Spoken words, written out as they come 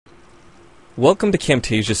Welcome to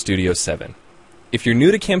Camtasia Studio 7. If you're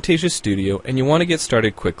new to Camtasia Studio and you want to get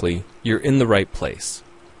started quickly, you're in the right place.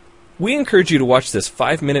 We encourage you to watch this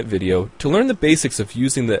 5-minute video to learn the basics of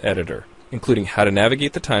using the editor, including how to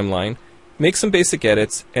navigate the timeline, make some basic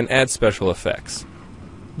edits, and add special effects.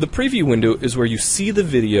 The preview window is where you see the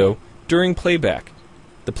video during playback.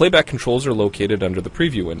 The playback controls are located under the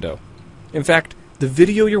preview window. In fact, the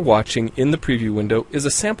video you're watching in the preview window is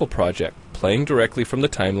a sample project, playing directly from the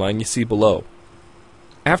timeline you see below.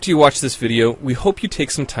 After you watch this video, we hope you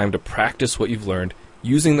take some time to practice what you've learned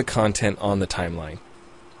using the content on the timeline.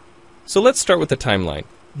 So let's start with the timeline.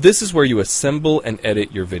 This is where you assemble and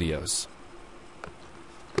edit your videos.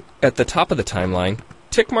 At the top of the timeline,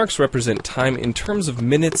 tick marks represent time in terms of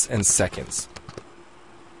minutes and seconds.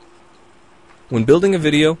 When building a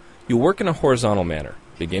video, you'll work in a horizontal manner,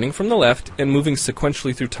 beginning from the left and moving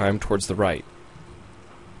sequentially through time towards the right.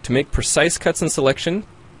 To make precise cuts and selection,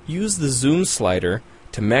 use the zoom slider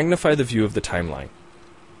to magnify the view of the timeline.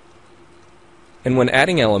 And when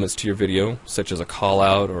adding elements to your video, such as a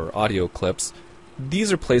call-out or audio clips,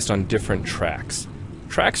 these are placed on different tracks.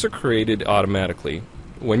 Tracks are created automatically,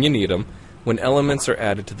 when you need them, when elements are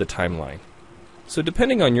added to the timeline. So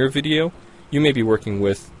depending on your video, you may be working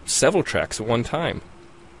with several tracks at one time.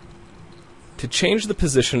 To change the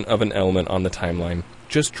position of an element on the timeline,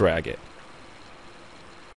 just drag it.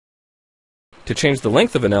 To change the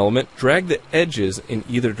length of an element, drag the edges in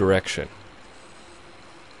either direction.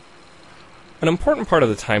 An important part of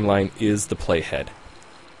the timeline is the playhead.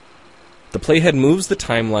 The playhead moves the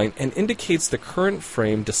timeline and indicates the current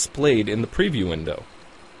frame displayed in the preview window.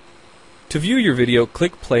 To view your video,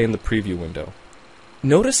 click play in the preview window.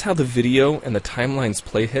 Notice how the video and the timeline's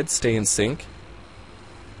playhead stay in sync?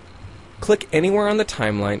 Click anywhere on the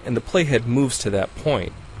timeline and the playhead moves to that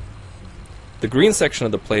point. The green section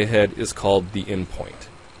of the playhead is called the in point.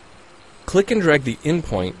 Click and drag the in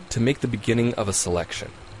point to make the beginning of a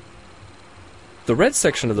selection. The red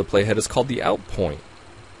section of the playhead is called the out point.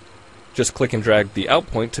 Just click and drag the out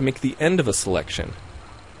point to make the end of a selection.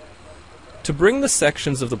 To bring the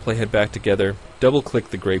sections of the playhead back together,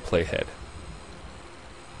 double-click the gray playhead.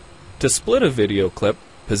 To split a video clip,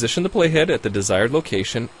 position the playhead at the desired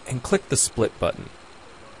location and click the split button.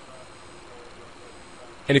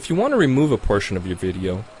 And if you want to remove a portion of your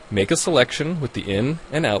video, make a selection with the in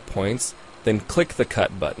and out points, then click the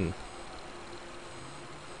cut button.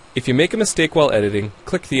 If you make a mistake while editing,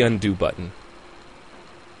 click the undo button.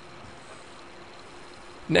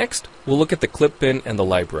 Next, we'll look at the clip bin and the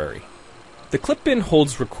library. The clip bin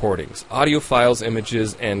holds recordings, audio files,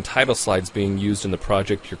 images, and title slides being used in the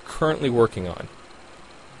project you're currently working on.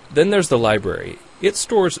 Then there's the library. It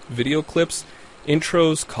stores video clips,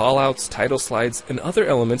 intros, callouts, title slides, and other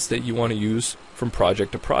elements that you want to use from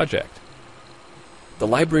project to project. The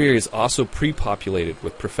library is also pre-populated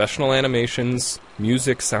with professional animations,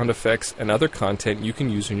 music, sound effects, and other content you can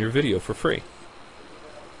use in your video for free.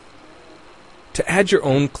 To add your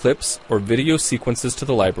own clips or video sequences to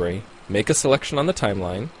the library, make a selection on the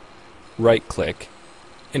timeline, right-click,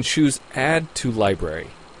 and choose Add to Library.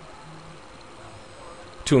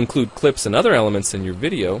 To include clips and other elements in your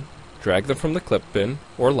video, drag them from the clip bin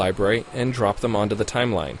or library and drop them onto the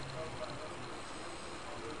timeline.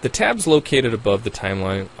 The tabs located above the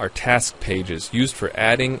timeline are task pages used for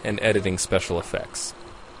adding and editing special effects.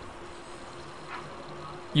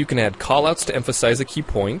 You can add callouts to emphasize a key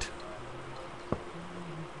point.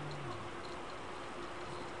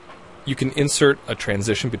 You can insert a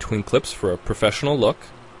transition between clips for a professional look.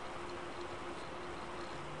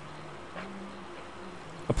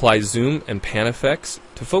 Apply zoom and pan effects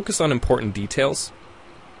to focus on important details.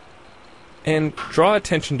 And draw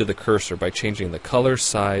attention to the cursor by changing the color,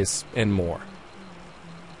 size, and more.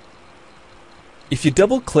 If you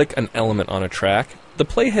double-click an element on a track, the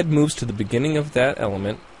playhead moves to the beginning of that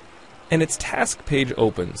element, and its task page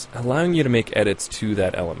opens, allowing you to make edits to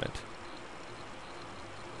that element.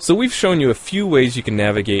 So we've shown you a few ways you can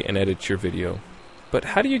navigate and edit your video, but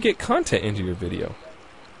how do you get content into your video?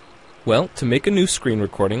 Well, to make a new screen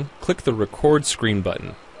recording, click the Record Screen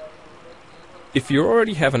button. If you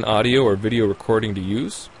already have an audio or video recording to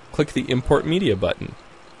use, click the Import Media button.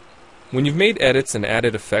 When you've made edits and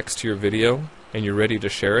added effects to your video, and you're ready to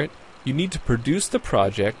share it, you need to produce the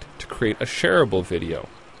project to create a shareable video.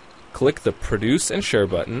 Click the Produce and Share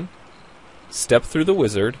button, step through the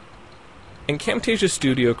wizard, and Camtasia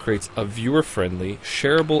Studio creates a viewer-friendly,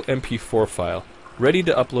 shareable MP4 file ready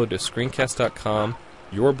to upload to screencast.com,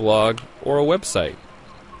 your blog, or a website.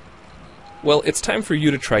 Well, it's time for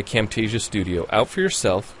you to try Camtasia Studio out for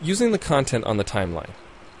yourself using the content on the timeline.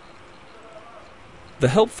 The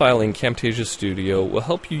help file in Camtasia Studio will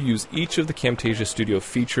help you use each of the Camtasia Studio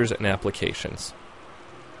features and applications.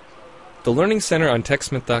 The Learning Center on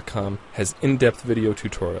TechSmith.com has in-depth video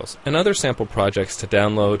tutorials and other sample projects to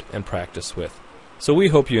download and practice with. So we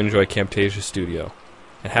hope you enjoy Camtasia Studio.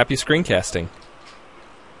 And happy screencasting!